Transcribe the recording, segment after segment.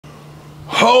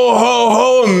Ho, ho,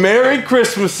 ho, Merry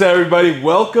Christmas, everybody.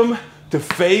 Welcome to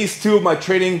phase 2 of my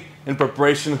training in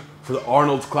preparation for the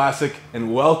Arnolds Classic,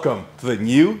 and welcome to the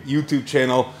new YouTube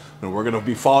channel. And we're gonna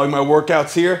be following my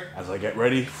workouts here as I get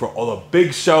ready for all the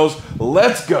big shows.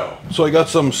 Let's go. So I got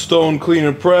some stone clean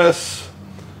and press,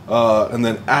 and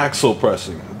then axle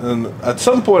pressing. And at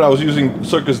some point I was using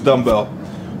circus dumbbell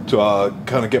to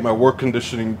kind of get my work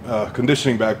conditioning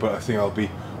back, but I think I'll be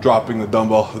dropping the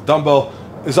dumbbell. The dumbbell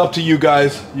is up to you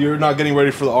guys. You're not getting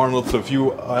ready for the Arnold, so if you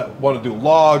want to do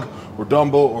log or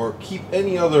dumbbell or keep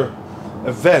any other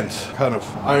event kind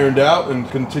of ironed out and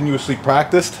continuously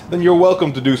practiced, then you're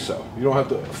welcome to do so. You don't have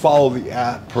to follow the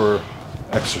app per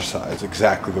exercise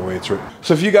exactly the way it's written.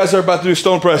 So if you guys are about to do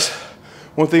stone press,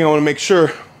 one thing I want to make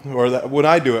sure, or that when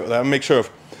I do it, that I make sure of,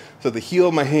 is that the heel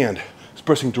of my hand is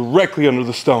pressing directly under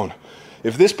the stone.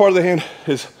 If this part of the hand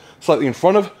is slightly in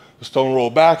front of, the stone will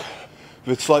roll back.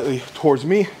 If it's slightly towards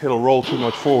me, it'll roll too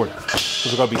much forward. So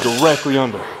it's gotta be directly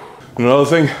under. And another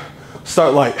thing,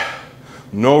 start light.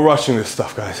 No rushing this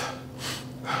stuff, guys.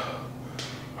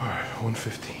 All right,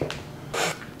 115.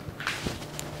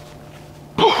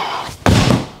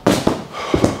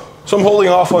 So I'm holding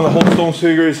off on the whole stone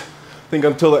series, I think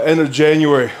until the end of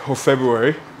January or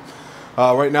February.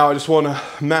 Right now, I just wanna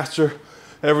master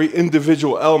every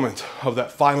individual element of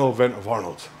that final event of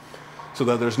Arnold's, so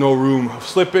that there's no room of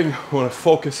slipping. I want to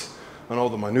focus on all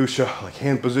the minutia, like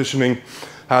hand positioning,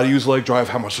 how to use leg drive,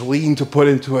 how much lean to put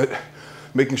into it,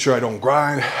 making sure I don't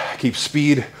grind, keep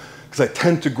speed, because I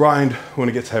tend to grind when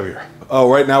it gets heavier.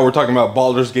 Right now we're talking about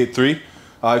Baldur's Gate 3.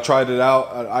 I tried it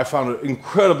out. I found it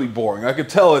incredibly boring. I could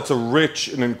tell it's a rich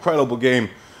and incredible game,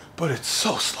 but it's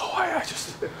so slow.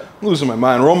 I'm losing my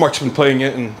mind. Romark's been playing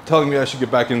it and telling me I should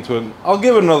get back into it. I'll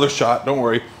give it another shot, don't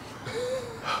worry.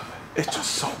 It's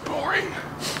just so boring.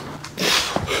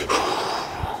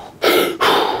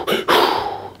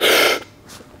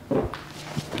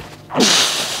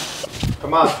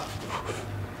 Come on.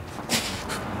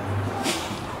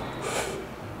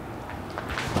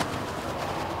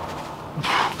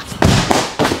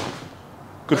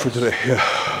 Good for today, yeah.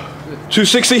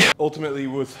 260. Ultimately,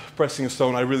 with pressing a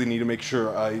stone, I really need to make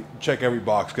sure I check every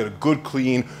box, get a good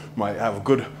clean, might have a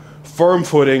good firm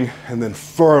footing, and then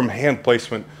firm hand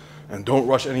placement. And don't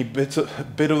rush any bit of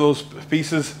those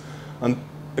pieces,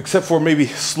 except for maybe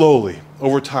slowly.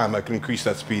 Over time, I can increase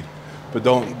that speed, but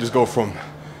don't just go from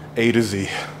A to Z.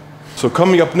 So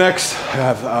coming up next, I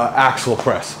have axle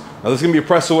press. Now this is gonna be a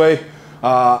press away.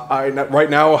 Right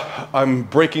now, I'm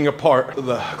breaking apart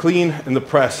the clean and the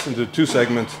press into 2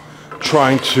 segments,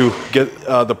 trying to get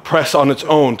the press on its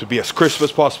own to be as crisp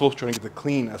as possible, trying to get the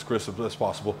clean as crisp as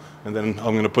possible, and then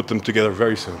I'm gonna put them together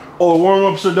very soon. All the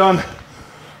warm-ups are done.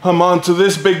 I'm on to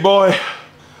this big boy.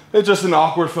 It's just an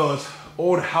awkward, fellas.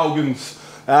 Old Haugen's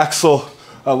axle.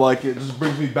 I like it. It just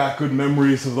brings me back good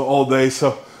memories of the old days,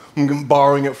 so I'm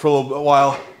borrowing it for a little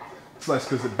while. It's nice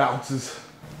because it bounces.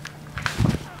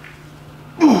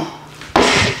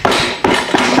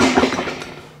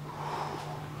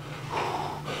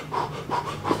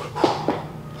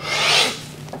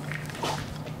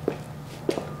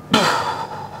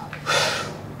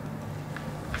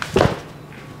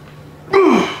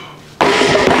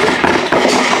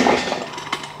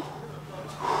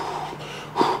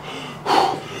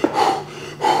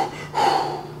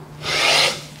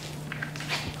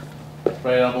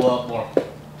 Right, elbow up more.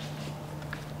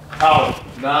 Out.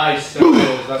 Nice. There it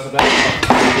is. That's the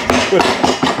best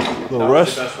one. Little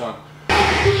rest. That's the best one.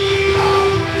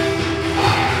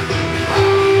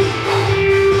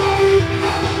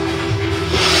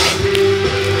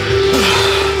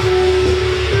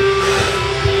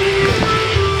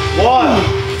 One.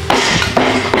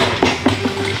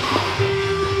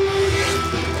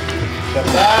 Step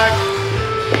back.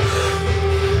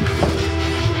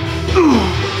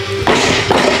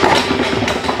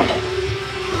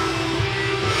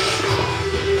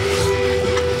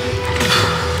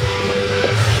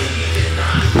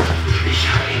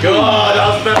 Good, that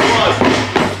was the best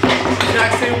one.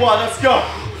 Next thing one, let's go.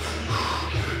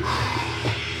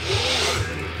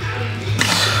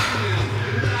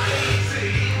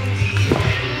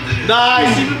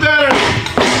 Nice, even better.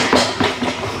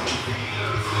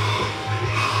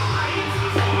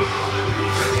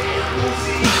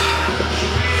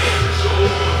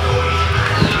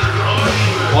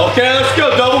 Okay, let's go,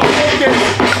 double focus.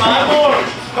 5 more,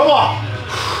 come on.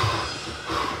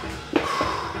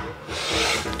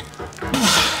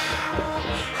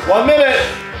 One minute.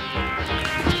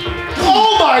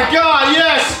 Oh my God,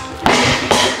 yes.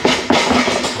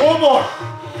 One more.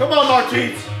 Come on,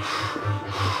 Martins.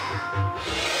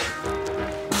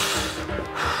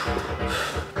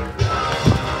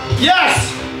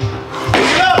 Yes! Pick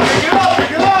it up, pick it up,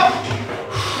 pick it up!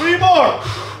 3 more!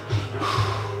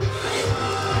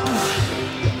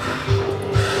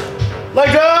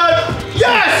 Like that!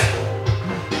 Yes!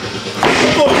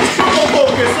 Focus,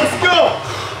 focus, let's go!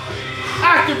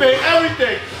 Activate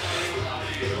everything!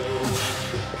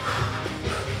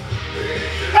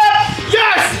 Up!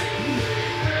 Yes!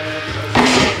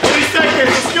 30 seconds,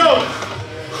 let's go!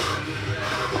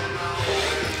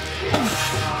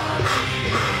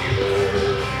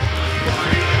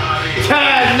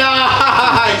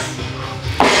 Nice!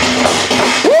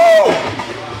 Woo!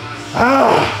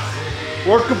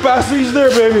 Work capacity's there,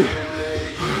 baby.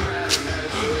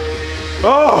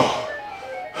 Oh!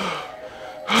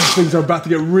 Things are about to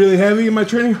get really heavy in my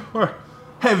training, or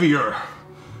heavier.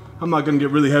 I'm not gonna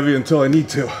get really heavy until I need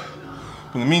to.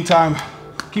 In the meantime,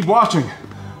 keep watching,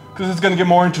 because it's gonna get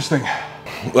more interesting.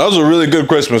 That was a really good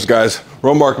Christmas, guys.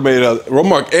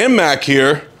 Romark and Mac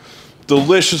here.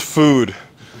 Delicious food.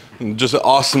 And just an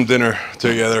awesome dinner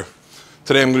together.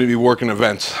 Today I'm gonna be working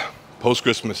events.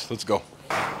 Post-Christmas, let's go.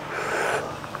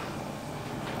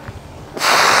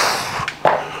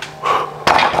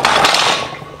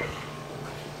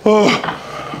 Oh,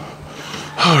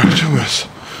 all right, 2 minutes.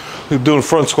 I'm doing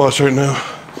front squats right now.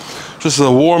 Just a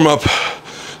warm-up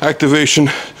activation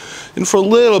and for a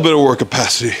little bit of work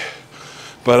capacity,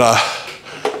 but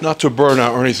not to burn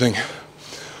out or anything.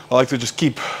 I like to just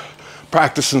keep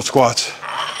practicing squats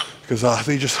because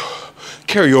they just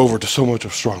carry over to so much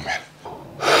of strongman.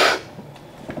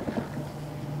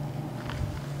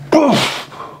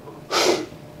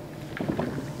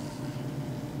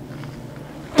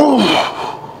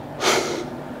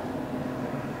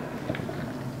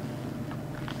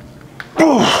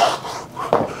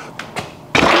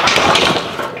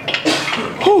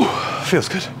 Feels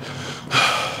good.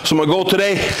 So my goal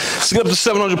today is to get up to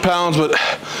 700 pounds, but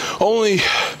only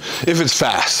if it's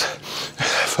fast.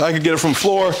 If I could get it from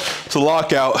floor to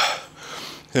lockout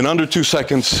in under 2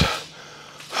 seconds,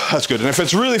 that's good. And if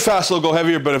it's really fast, I'll go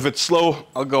heavier, but if it's slow,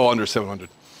 I'll go under 700.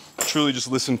 Truly just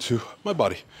listen to my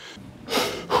body.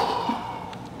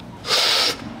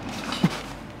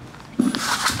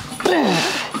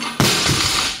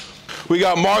 We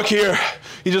got Mark here.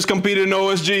 He just competed in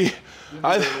OSG.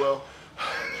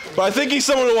 But I think he's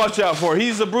someone to watch out for.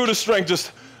 He's a brute of strength,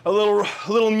 just a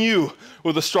little new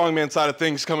with the strongman side of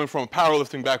things, coming from a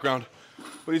powerlifting background.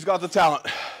 But he's got the talent.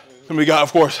 And we got,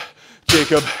 of course,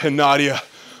 Jacob and Nadia,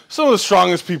 some of the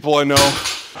strongest people I know.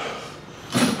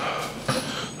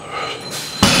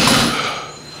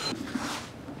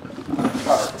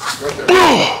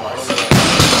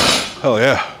 Hell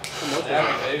yeah.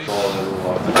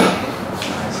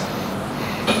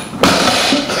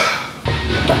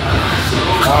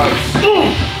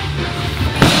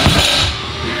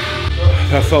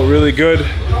 That felt really good.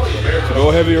 To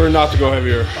go heavier or not to go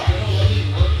heavier?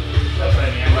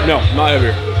 No, not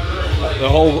heavier. The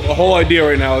whole idea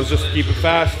right now is just to keep it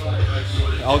fast.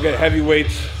 I'll get heavy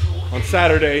weights on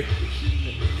Saturday,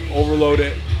 overload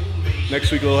it.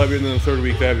 Next week a little heavier, and then the third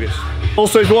week the heaviest.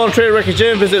 Also, if you want to train at Record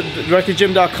Gym, visit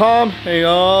recordgym.com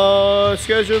and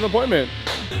schedule an appointment.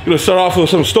 I'm gonna start off with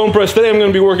some stone press. Today I'm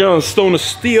gonna be working on stone to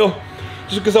steel,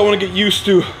 just because I want to get used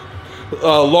to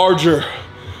larger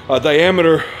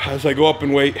diameter as I go up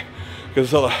in weight,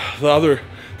 because the other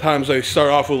times I start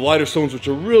off with lighter stones which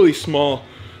are really small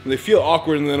and they feel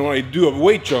awkward, and then when I do a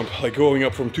weight jump, like going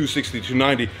up from 260 to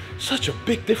 290, such a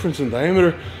big difference in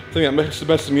diameter. I think that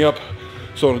messes me up,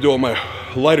 so I'm gonna do all my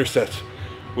lighter sets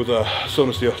with a stone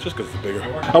to steel, just because it's bigger.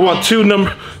 I want two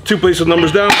plates with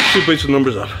numbers down, 2 plates with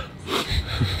numbers up.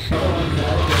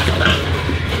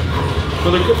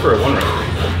 Well, they're good for a 1 round,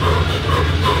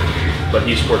 but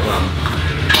he's working on.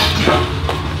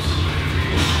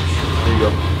 There you go.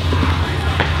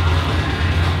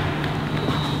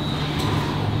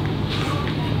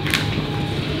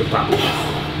 Good pop.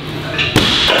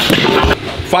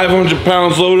 500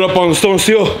 pounds loaded up on the stone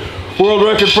steel. World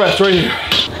record press right here.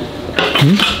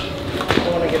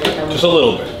 Just a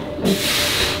little bit.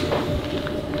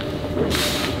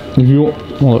 If you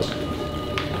want.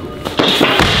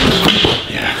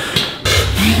 Yeah.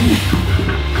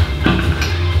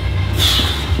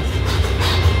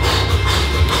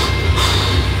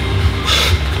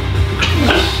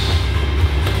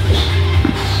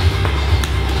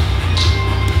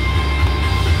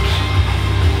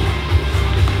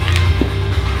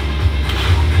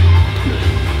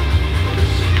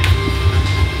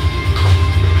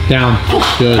 Down.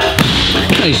 Good.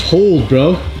 Nice hold,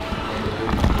 bro.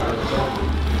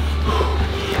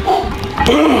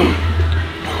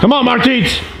 Come on,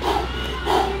 Martins.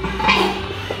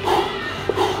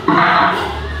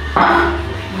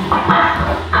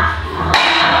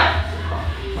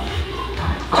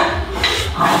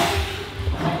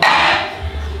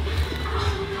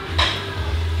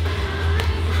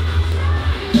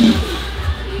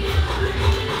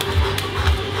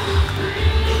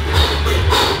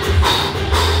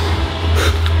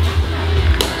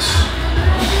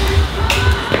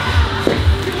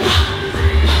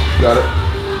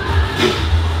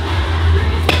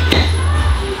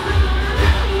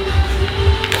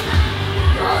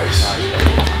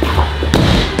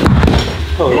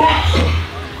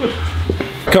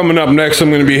 coming up next,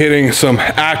 I'm going to be hitting some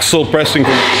axle pressing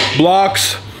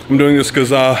blocks. I'm doing this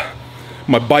because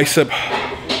my bicep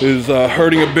is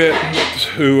hurting a bit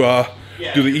to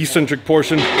do the eccentric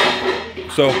portion.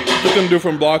 So just going to do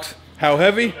from blocks. How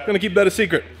heavy? Going to keep that a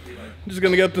secret. I'm just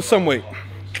going to get up to some weight.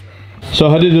 So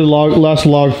how did the last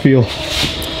log feel?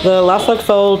 The last log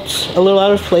felt a little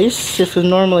out of place, just because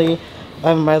normally I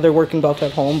have my other working belt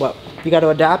at home, but you got to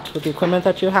adapt with the equipment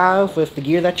that you have, with the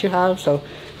gear that you have. So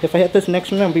if I hit this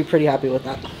next one, I'll be pretty happy with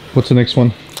that. What's the next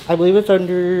one? I believe it's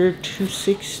under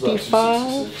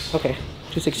 265. Okay,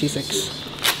 266.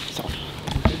 So.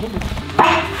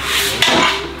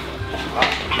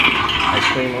 Ice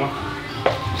cream on.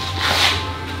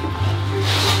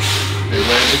 Big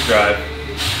land, big drive.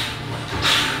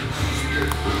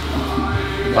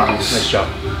 Wow, nice job.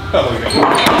 Oh, yeah.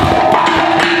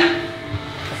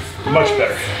 Much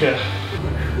better. Yeah.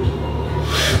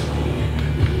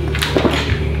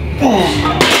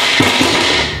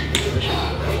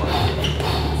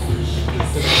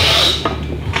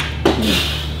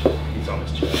 He's on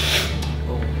his chest.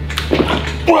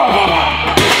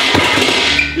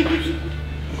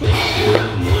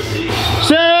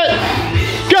 Set,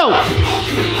 go!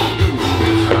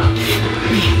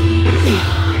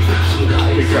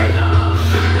 Big drive.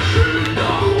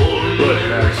 Good,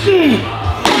 nice.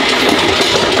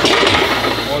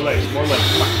 More legs, more legs.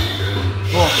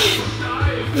 Come on.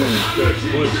 Good.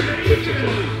 Good. Tip.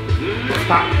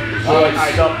 Stop.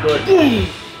 Eyes up. Good.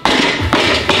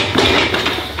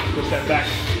 Push that back.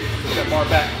 Push that bar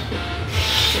back.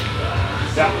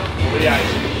 Down. Over the eyes.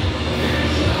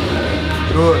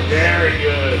 Good. Very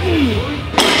good.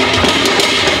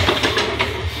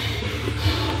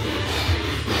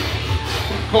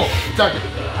 Cool. Tuck it.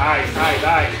 Eyes.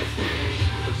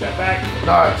 Push that back.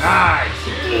 Nice.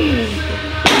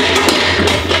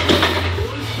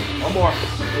 One more.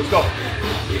 Let's go.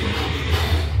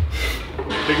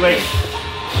 Big leg.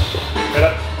 Head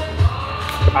up.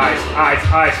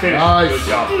 Eyes. Finish. Nice. Good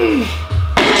job.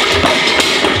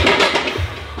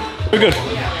 Very good.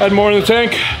 Had more in the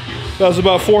tank. That was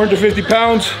about 450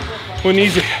 pounds. Went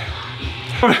easy.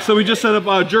 All right, so we just set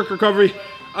up jerk recovery.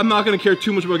 I'm not gonna care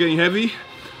too much about getting heavy.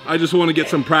 I just want to get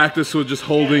some practice with just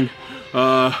holding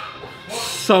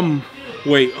some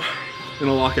weight in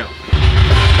a lockout.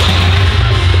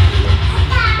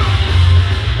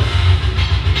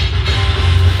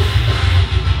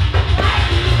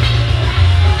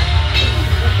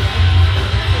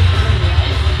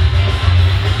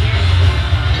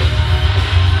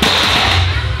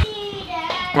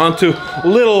 On to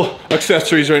little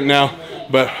accessories right now,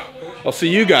 but I'll see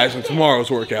you guys in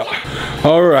tomorrow's workout.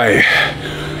 All right,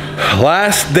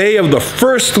 last day of the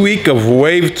first week of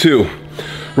wave 2.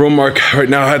 Romark right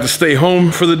now had to stay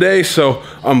home for the day, so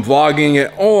I'm vlogging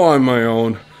it all on my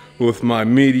own with my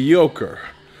mediocre,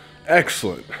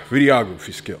 excellent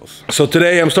videography skills. So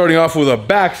today I'm starting off with a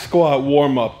back squat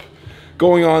warm-up,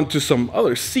 going on to some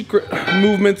other secret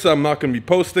movements I'm not gonna be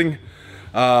posting.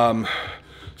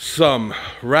 Some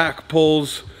rack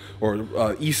pulls, or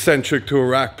eccentric to a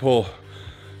rack pull,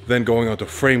 then going on to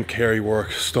frame carry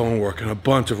work, stone work, and a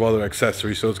bunch of other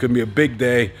accessories. So it's gonna be a big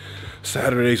day.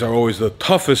 Saturdays are always the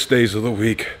toughest days of the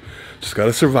week. Just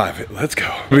gotta survive it. Let's go.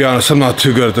 To be honest, I'm not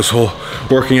too good at this whole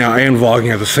working out and vlogging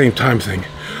at the same time thing.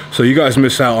 So you guys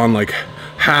miss out on like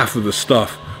half of the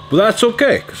stuff, but that's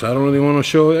okay, because I don't really want to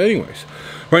show it anyways.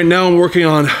 Right now I'm working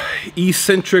on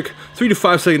eccentric, 3 to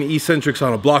 5 second eccentrics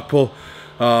on a block pull,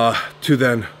 to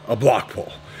then a block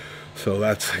pull. So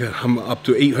that's, I'm up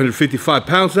to 855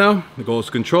 pounds now. The goal is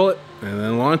to control it and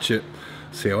then launch it.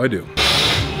 See how I do.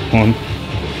 1,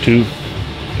 2,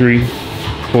 3,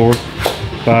 4,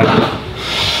 5.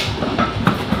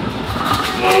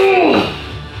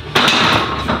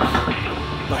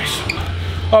 Nice.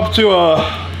 Up to a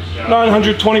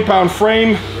 920 pound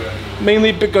frame,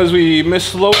 mainly because we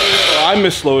misloaded it, or I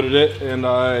misloaded it, and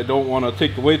I don't want to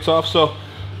take the weights off. So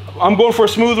I'm going for a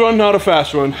smooth run, not a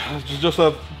fast run. Just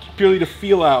purely to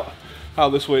feel out how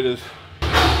this weight is.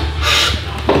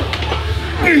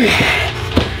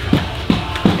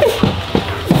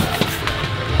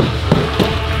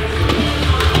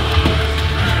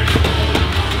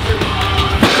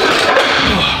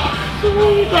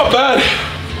 Not bad.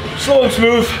 Slow and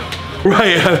smooth.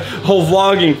 Right, whole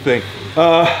vlogging thing.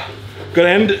 Gonna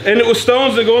end it with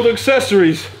stones and go into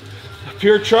accessories.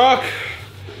 Pure chalk.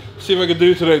 See if I can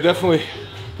do today. Definitely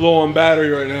low on battery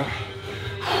right now.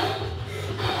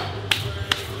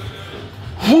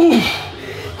 Whew.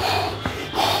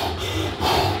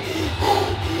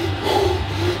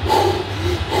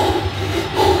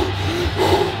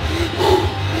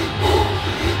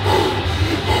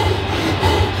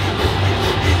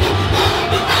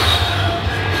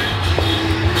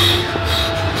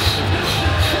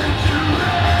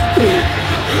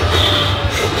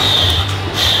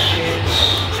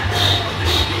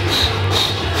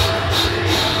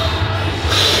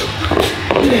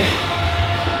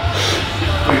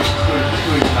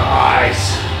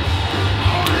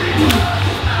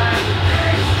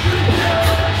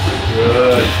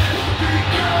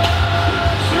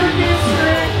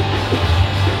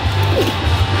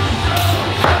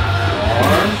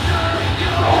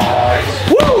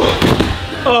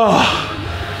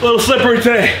 little slippery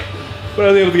today, but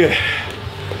I was able to get it.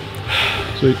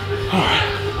 Sweet.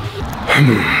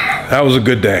 That was a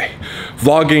good day.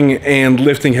 Vlogging and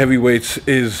lifting heavy weights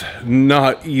is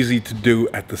not easy to do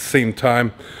at the same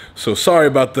time. So sorry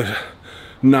about the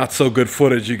not so good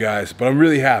footage, you guys, but I'm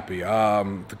really happy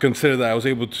to consider that I was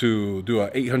able to do a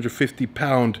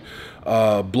 850-pound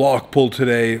block pull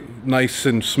today, nice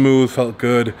and smooth, felt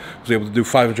good. I was able to do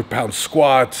 500-pound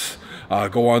squats,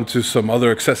 go on to some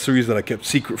other accessories that I kept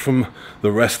secret from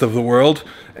the rest of the world,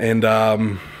 and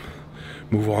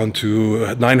move on to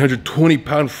a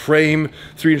 920-pound frame,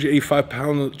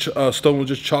 385-pound stone was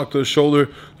just chalked to the shoulder,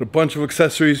 with a bunch of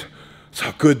accessories. It's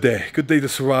a good day to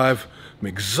survive. I'm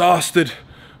exhausted,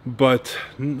 but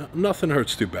nothing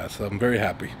hurts too bad, so I'm very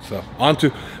happy. So on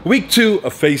to week 2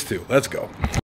 of phase 2. Let's go.